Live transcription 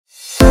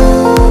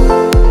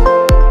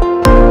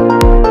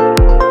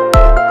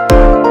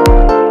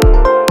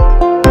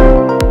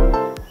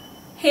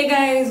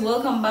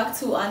back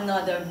to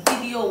another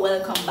video.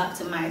 Welcome back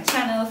to my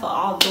channel. For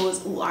all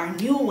those who are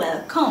new,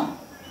 welcome.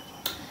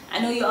 I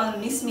know you all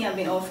miss me. I've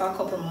been out for a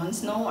couple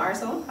months now or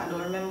so, I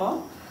don't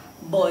remember,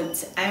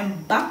 but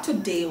I'm back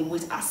today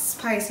with a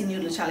spicy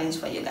noodle challenge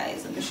for you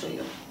guys. Let me show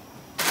you.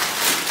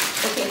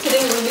 Okay,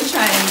 today we'll be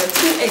trying the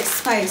 2x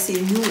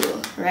spicy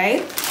noodle,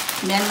 right?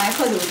 Me and my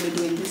cousin will be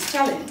doing this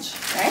challenge,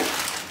 right?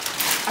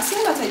 I see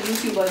a lot of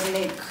YouTubers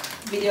make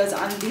videos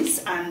on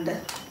this, and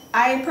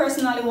I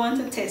personally want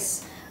to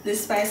test the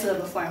spice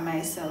level for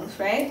myself,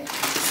 right?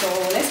 So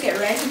let's get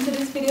right into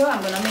this video.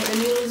 I'm gonna make the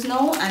noodles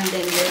now, and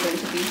then we're going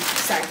to be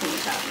starting the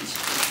challenge.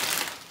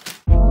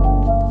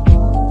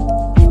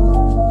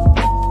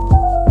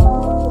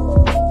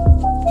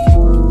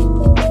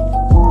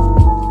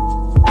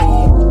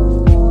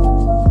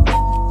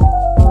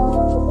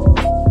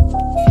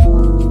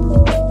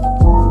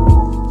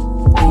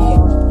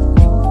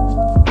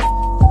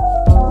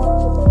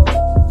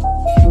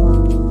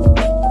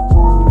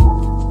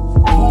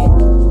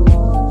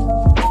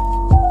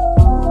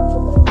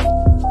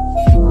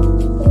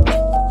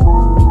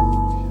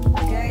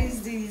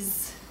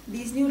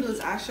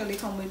 Actually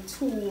come with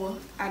two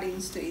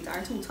add-ins to it,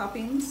 or two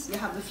toppings. You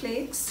have the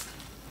flakes,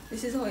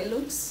 this is how it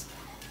looks,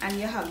 and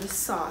you have the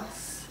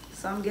sauce.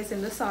 So I'm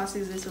guessing the sauce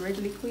is this red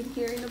liquid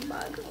here in the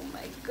bag. Oh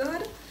my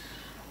god,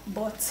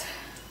 but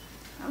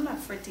I'm not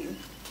fretting,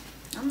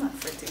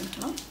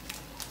 no,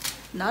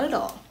 not at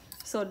all.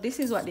 So this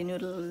is what the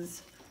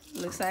noodles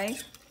looks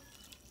like.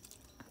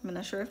 I'm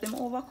not sure if them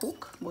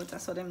overcook, but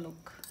that's how them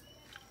look.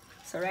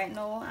 So right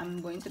now I'm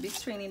going to be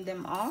straining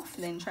them off,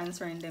 then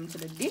transferring them to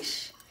the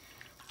dish.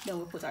 Then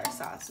we'll put our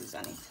sauces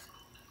on it.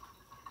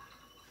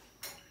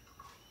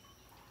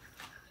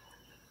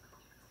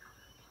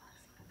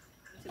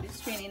 So be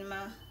straining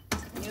my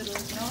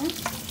noodles now.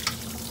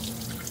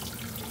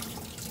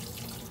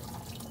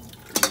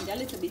 I need a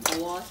little bit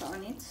of water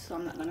on it, so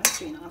I'm not gonna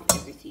strain off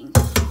everything.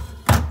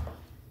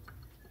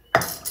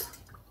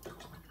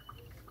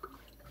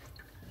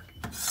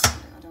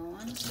 Another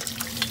one.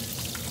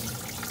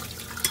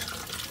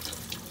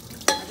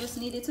 I just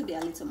need it to be a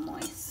little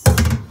moist,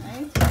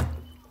 right?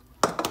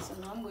 So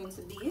now I'm going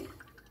to be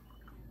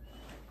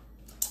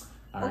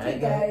okay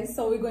guys,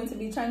 so we're going to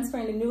be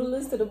transferring the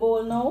noodles to the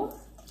bowl now.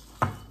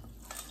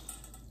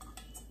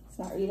 It's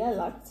not really a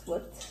lot,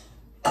 but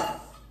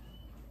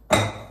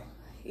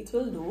it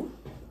will do.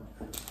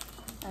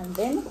 And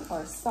then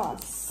our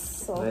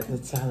sauce. So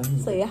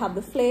you have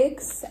the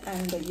flakes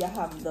and you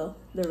have the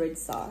red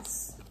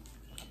sauce.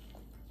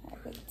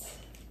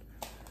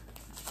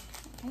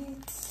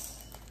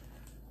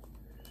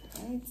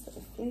 Right, so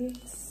the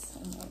flakes.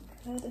 Oh my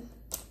god,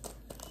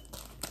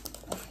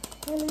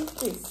 what is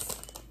this?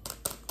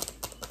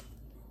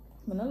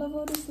 I don't love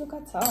how this look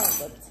at all,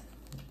 but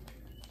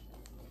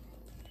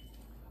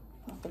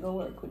I have to go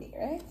work with it,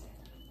 right?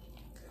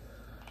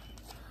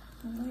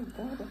 Oh my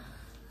god.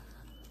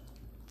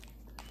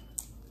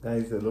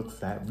 Guys, it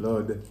looks like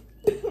blood.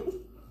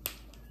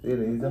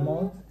 Really, is the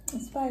mouth?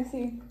 It's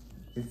spicy.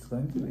 It's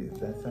going to be,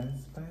 that's why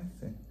it's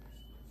spicy.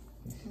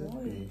 It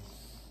should be.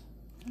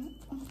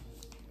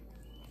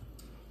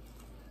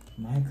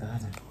 My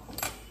god.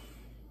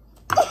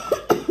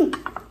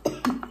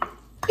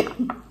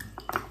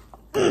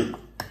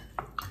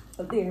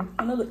 Up there, I'm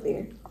gonna look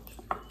there.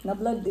 Now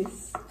blood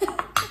this.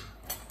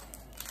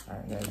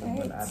 Alright guys, I'm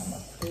gonna add my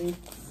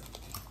flakes.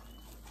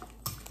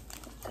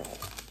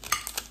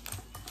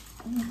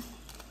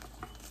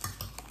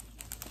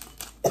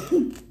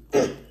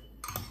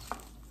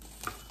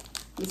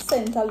 The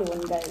scent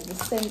alone, guys, the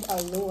scent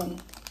alone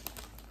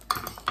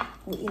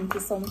will into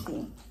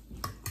something.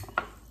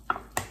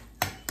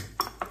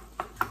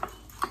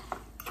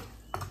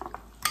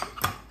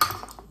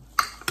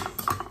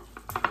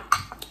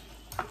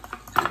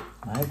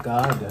 My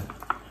god.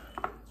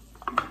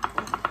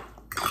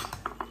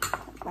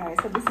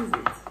 Alright, so this is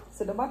it.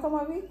 So the bottom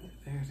of it?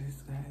 There it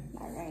is, guys.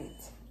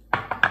 Alright.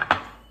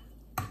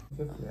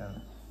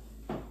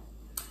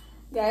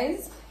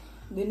 Guys,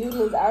 the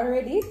noodles are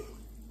ready.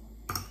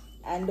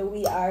 And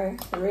we are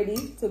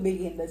ready to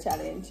begin the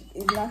challenge.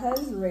 It's not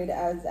as red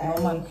as I...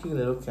 No man, kill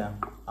it, look here.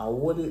 I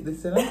would it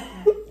this, you know?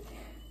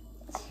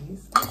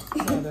 Jesus.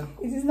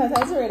 It is not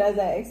as red as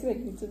I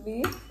expected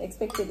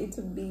it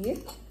to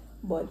be,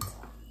 but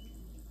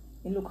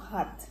it look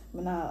hot.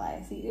 I'm not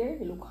lie. See there?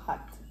 It look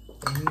hot.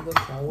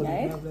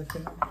 Right?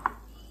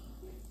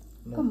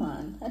 No. Come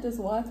on, I just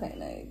water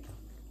in it.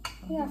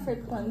 Yeah,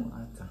 afraid one.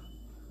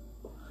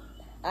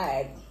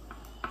 Alright.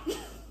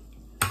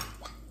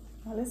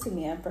 Now let's see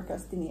me, I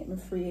procrastinate. I'm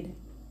afraid.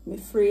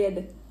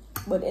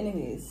 But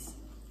anyways,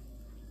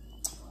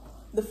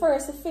 the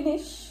first to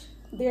finish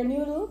their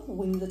noodle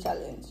wins the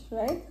challenge,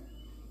 right?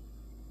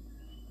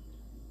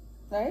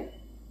 Right?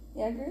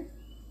 You agree?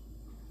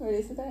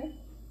 Ready to start?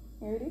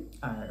 You ready?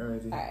 Alright,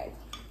 ready. Alright.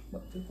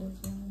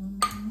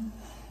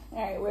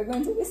 Alright, we're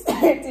going to be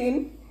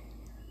starting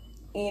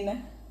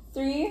in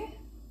 3,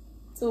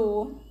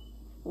 2,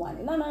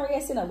 1. No, not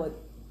racing, but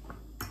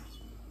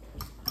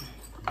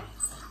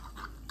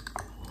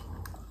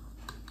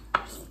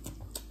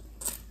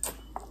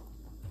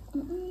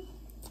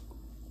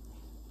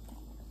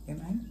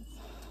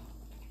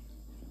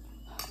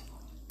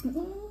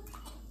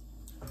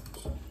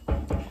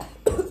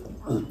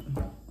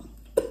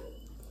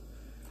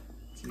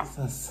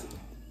Jesus.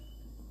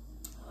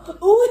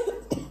 Ooh.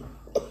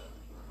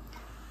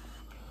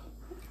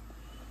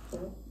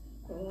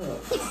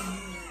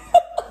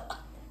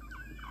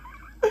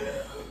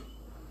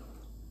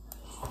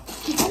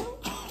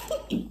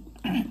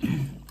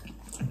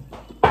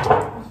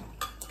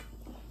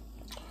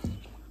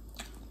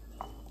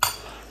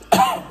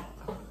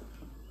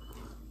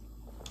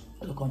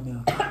 Look on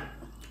there.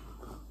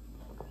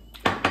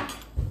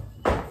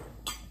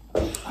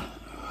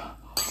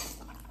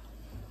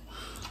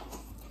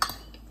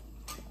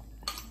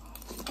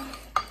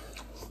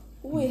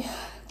 Ui.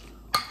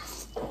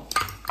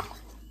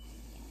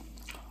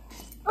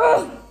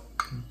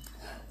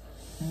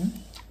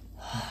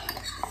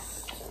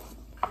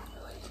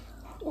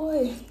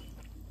 Ui.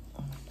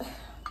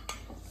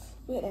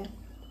 Wait there.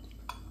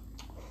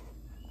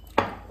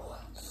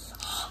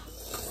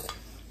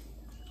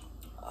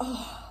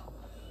 Oh.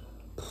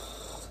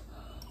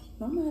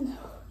 No man.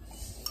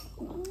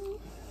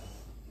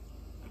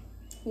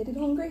 You get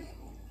hungry?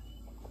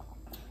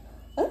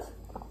 Huh?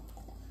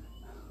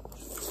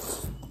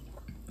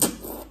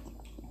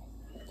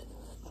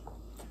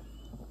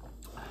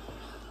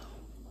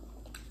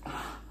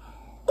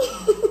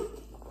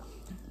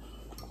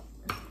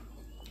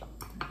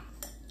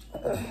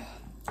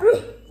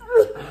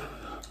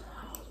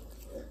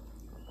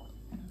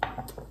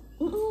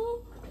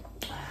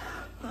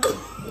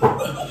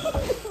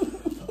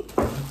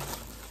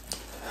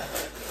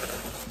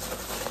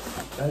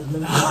 That's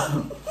been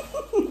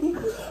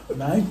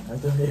nice. I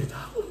don't need it.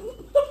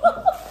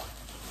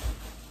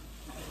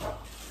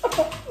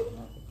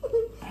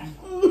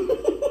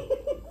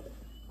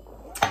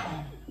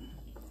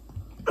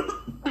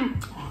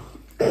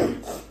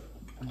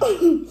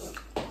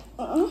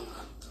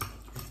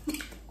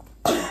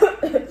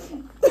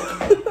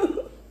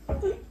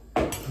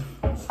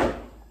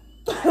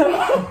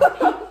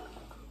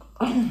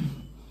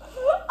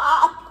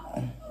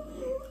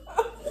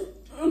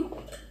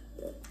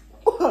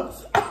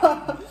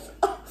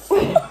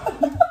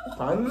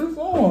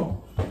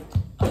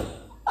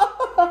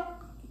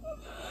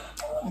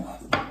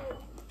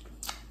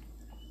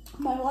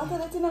 My water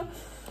that you know.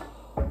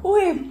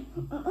 Ui.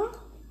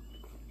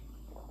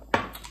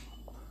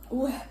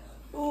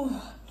 Ooh.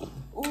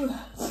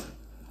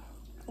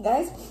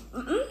 Guys.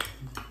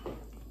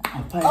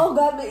 Oh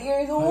God, my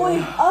ears. Ui.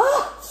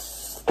 Ah.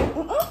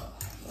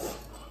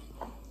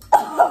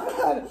 Oh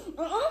God.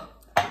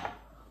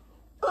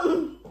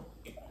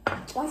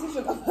 Pass the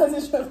sugar.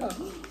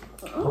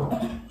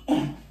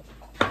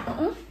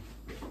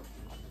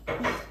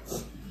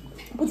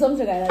 Put some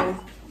sugar in this.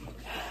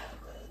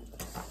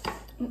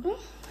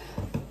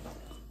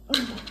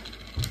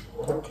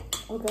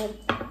 Oh God.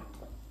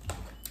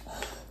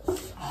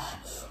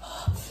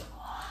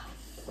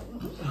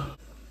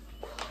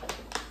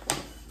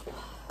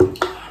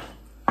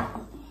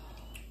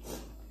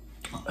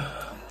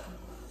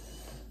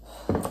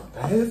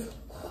 Guys,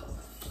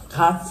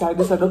 can't say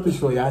this up to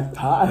show you I'm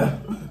tired.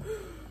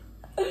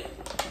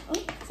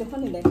 C'est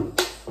funny then.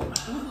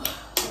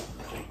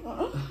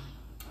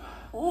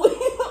 Oh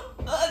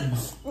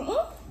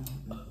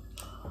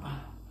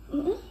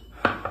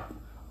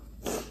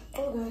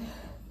God.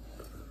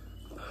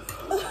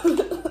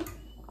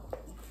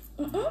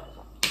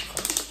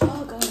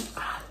 Oh God.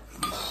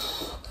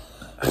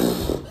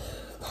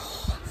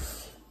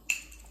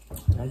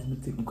 Guys, me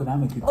think I'm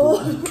make it. Oh.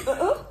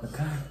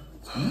 Okay.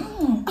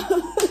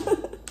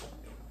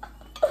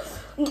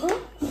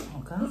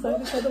 Can't say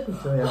this up to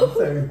show you. I'm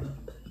sorry.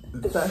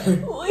 Sorry.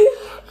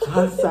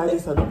 Can't say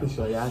this up to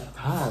show you I'm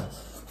tired.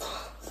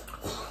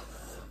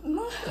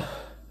 No?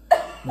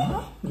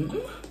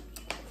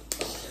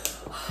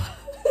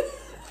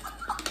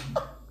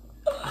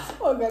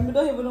 Oh God, I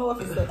don't even know what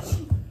to say.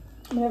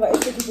 I never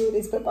expected to do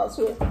this pepper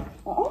soup.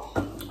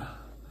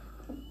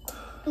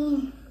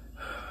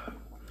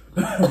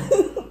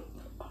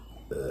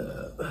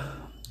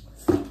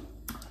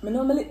 I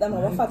normally them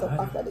over fat up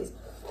after this.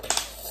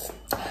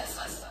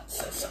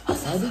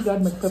 How did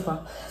God make pepper?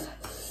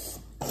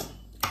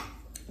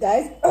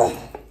 Guys,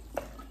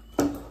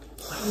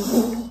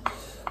 I'm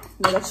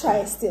gonna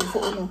try still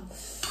for you.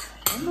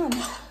 Come on.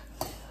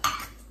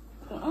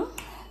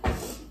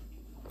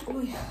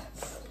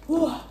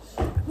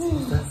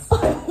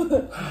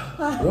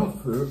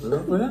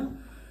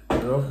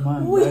 Rough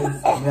man,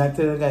 guys. I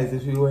tell you guys,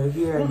 if you were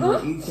here and you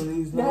were eating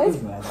these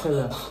noodles, I tell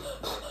you.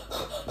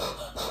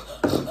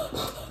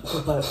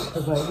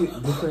 If I hit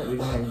differently,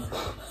 guys.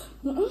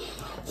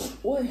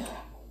 Oi.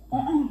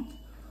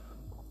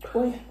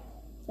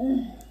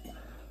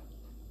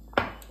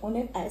 On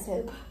it, I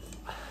said.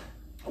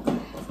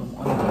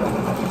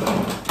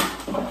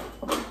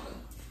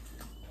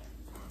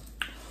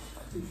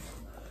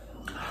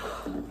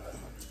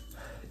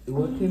 You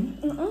working?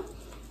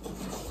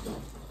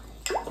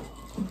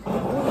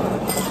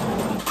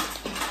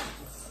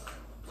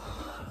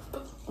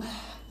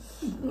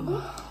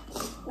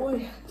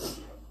 Oi.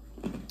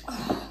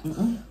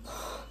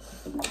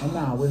 I'm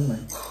not with me.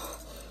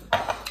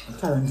 I'm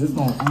telling you, just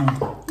going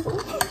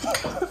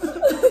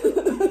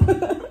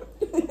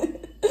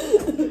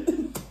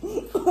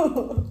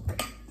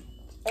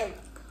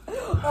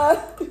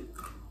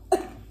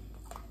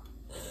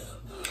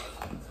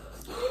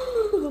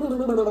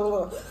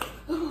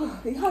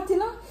hot, you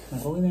know?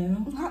 I'm going in, no?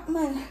 Hot,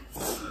 man.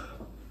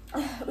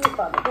 Wait,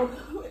 Bobby, go.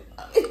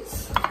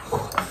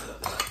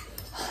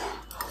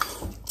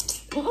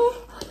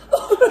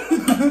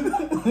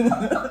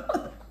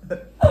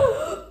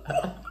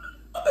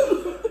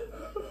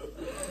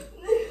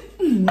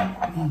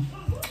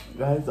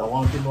 Guys, I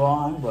want to go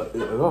on, but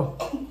here we go.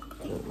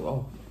 Here we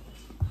go.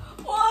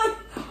 What?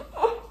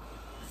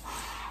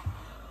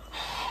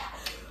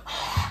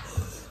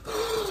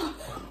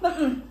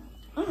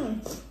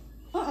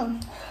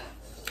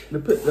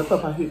 The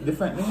pepper hit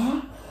differently,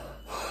 huh?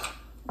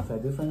 It's a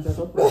different set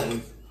of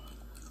peppers.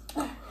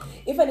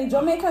 If any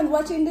Jamaicans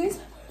watching this,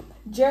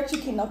 jerk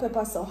chicken no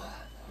pepper so.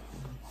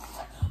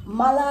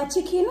 Mala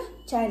chicken,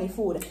 Chinese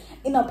food,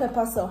 in a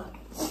pepper so.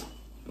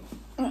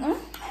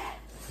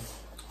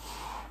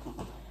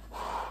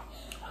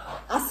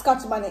 A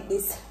Scotch bonnet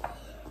this.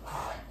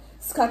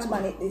 Scotch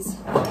bonnet this.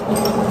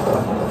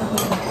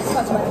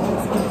 Scotch bonnet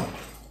this.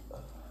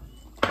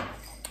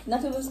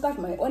 Not even Scotch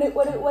bonnet.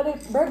 What the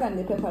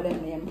burgundy pepper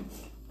them name?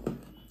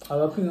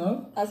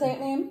 Jalapeno? I say it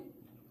name?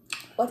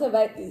 Whatever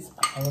it is.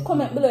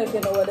 Comment below if you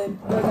know what the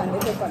burgundy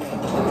pepper name.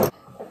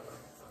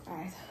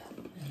 Alright.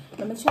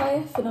 Let me try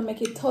if you don't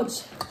make it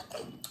touch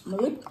my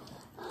lip.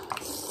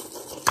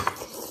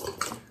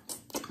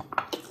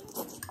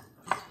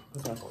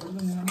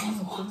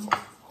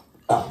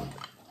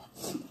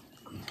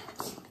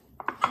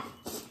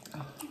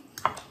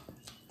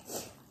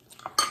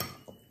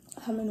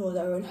 How many know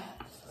that road?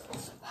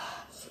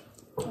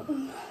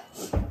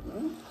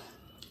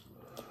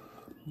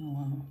 You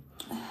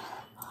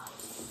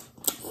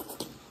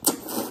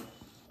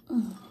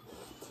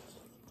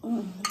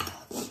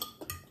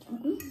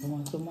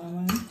want some more,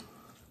 man?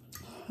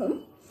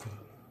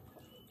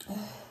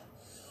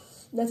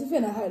 That's if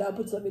you're not hard, I'll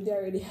put some in there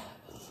already.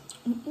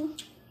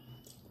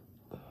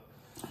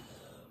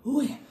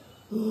 Ooh, yeah.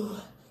 Ooh.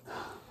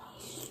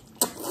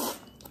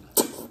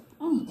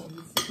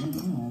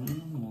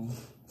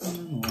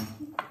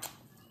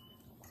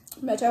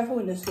 May I try to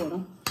win this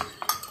one?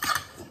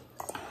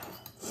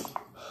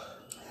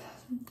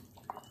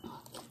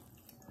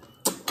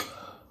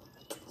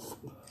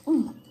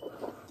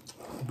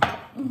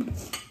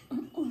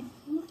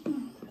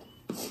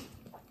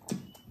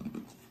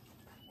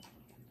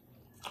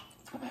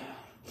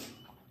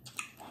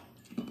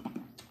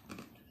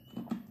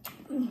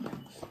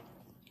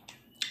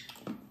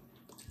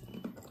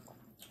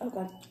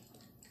 Okay.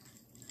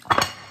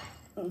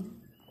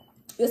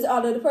 You see,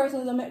 all of the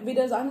persons that make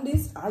videos on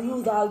this, I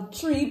use all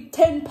 10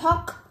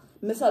 pack.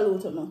 I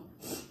salute you.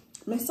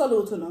 I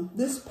salute you.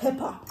 This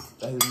pepper.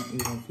 I don't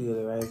even feel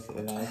the rice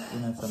like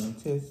in some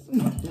taste. I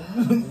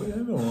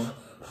don't know.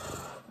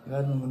 I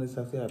don't know this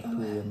affair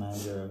play, my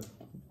girl.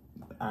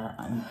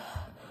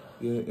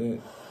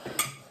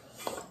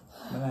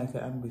 When I say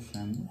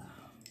ambition,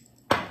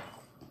 I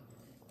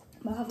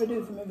have to do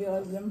it for my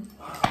viewers.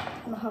 I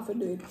have to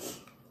do it.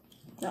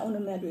 Not only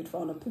me I do it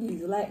for you.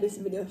 Please like this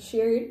video,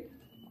 share it.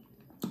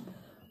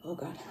 Oh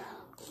God.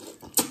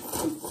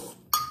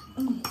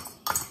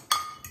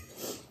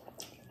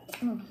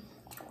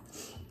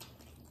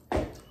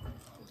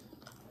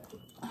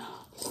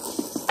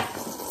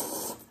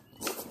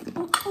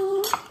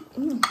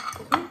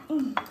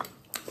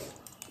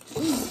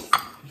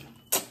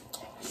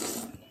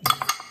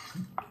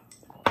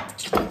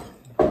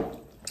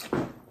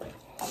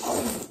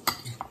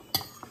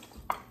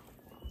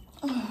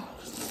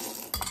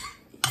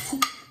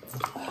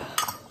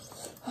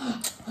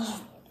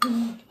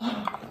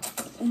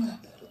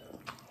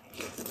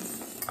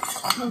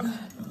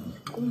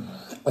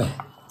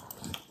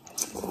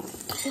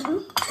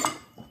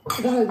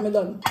 Guys, me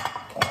done.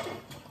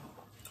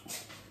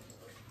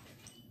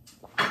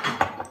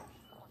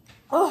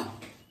 Oh.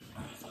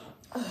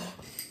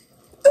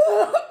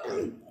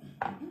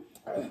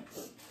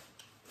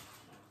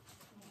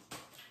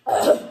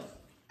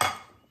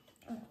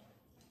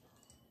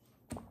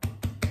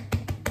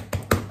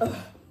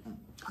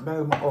 that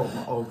is my old.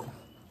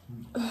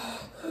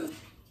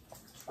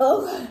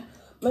 Oh,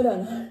 me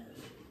done.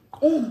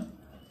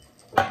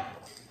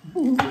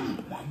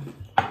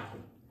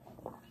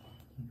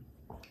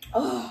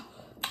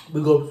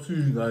 Big up to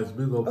you guys,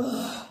 big up.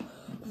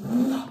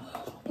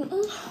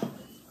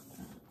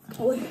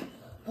 Wait.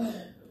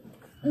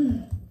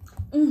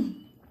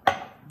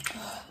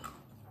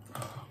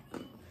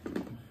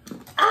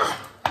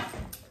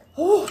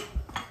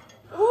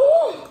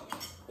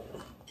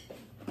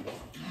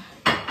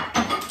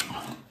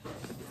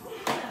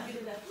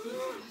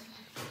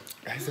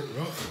 Is it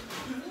rough?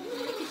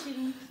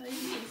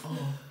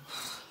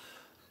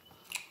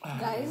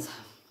 Guys.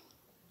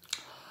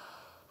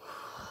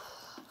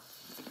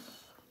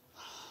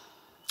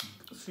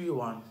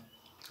 3-1.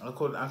 I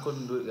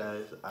couldn't do it,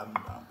 guys. I'm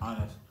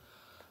honest.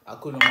 I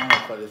couldn't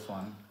manage for this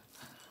one.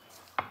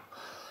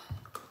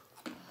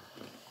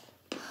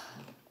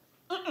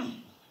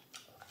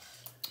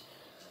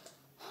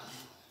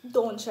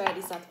 Don't try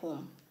this at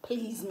home.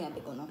 Please, me, I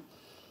beg you.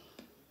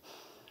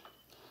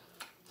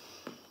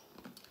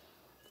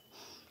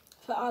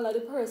 For all of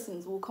the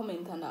persons who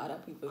comment on the other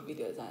people's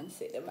videos and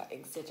say them are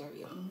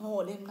exaggerate.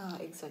 No, them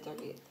not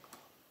exaggerate.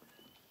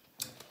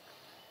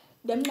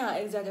 Them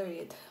not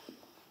exaggerate.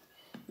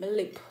 My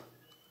lip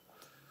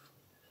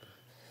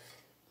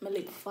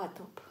fat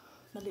up.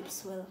 My lip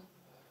swell.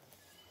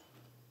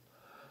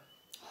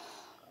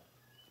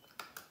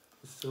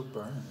 It's still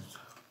burns.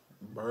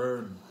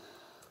 Burn.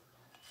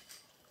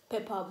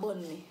 Pepper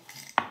bun me.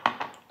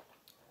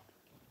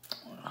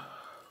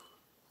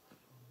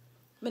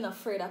 I'm not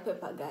afraid of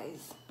pepper,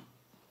 guys.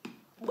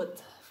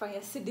 But from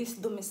you see this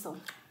do me so,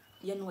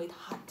 you know it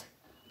hot.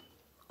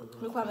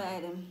 Look what I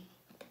them.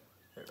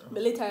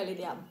 But literally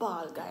they are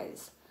ball,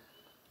 guys.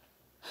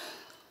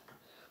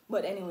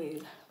 But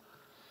anyways,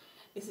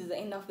 this is the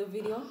end of the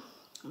video.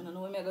 I don't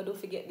know what I'm gonna do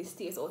to get this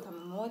taste out of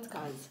my mouth,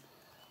 cause.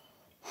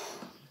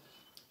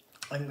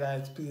 And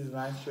guys, please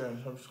like, share,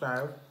 and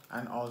subscribe,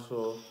 and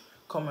also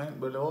comment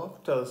below.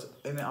 Tell us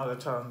any other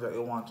challenge that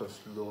you want us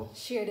to do.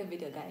 Share the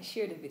video, guys.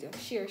 Share the video.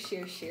 Share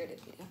the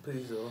video.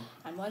 Please do.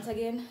 And once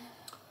again,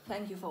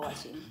 thank you for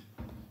watching.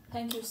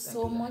 Thank you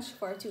so much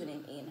for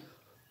tuning in.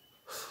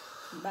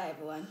 Bye,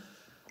 everyone.